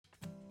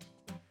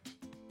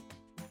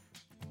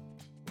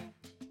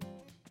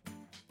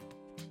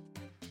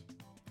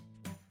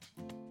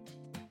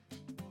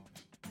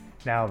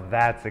Now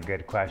that's a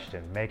good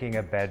question, making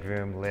a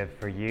bedroom live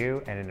for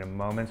you and in a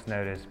moment's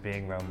notice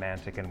being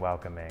romantic and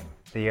welcoming.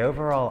 The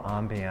overall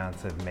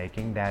ambiance of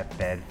making that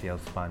bed feel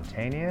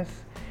spontaneous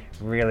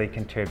really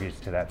contributes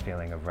to that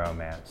feeling of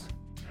romance.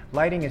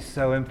 Lighting is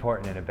so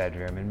important in a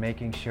bedroom, and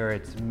making sure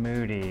it's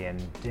moody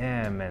and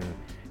dim and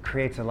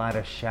creates a lot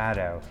of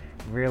shadow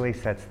really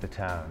sets the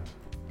tone.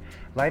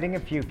 Lighting a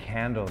few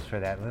candles for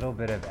that little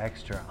bit of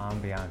extra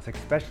ambiance,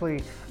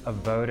 especially a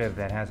votive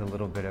that has a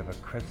little bit of a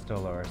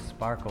crystal or a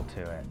sparkle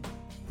to it.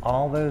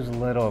 All those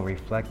little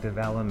reflective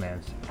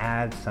elements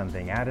add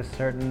something, add a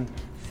certain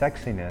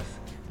sexiness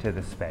to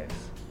the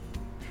space.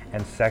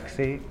 And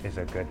sexy is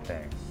a good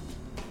thing.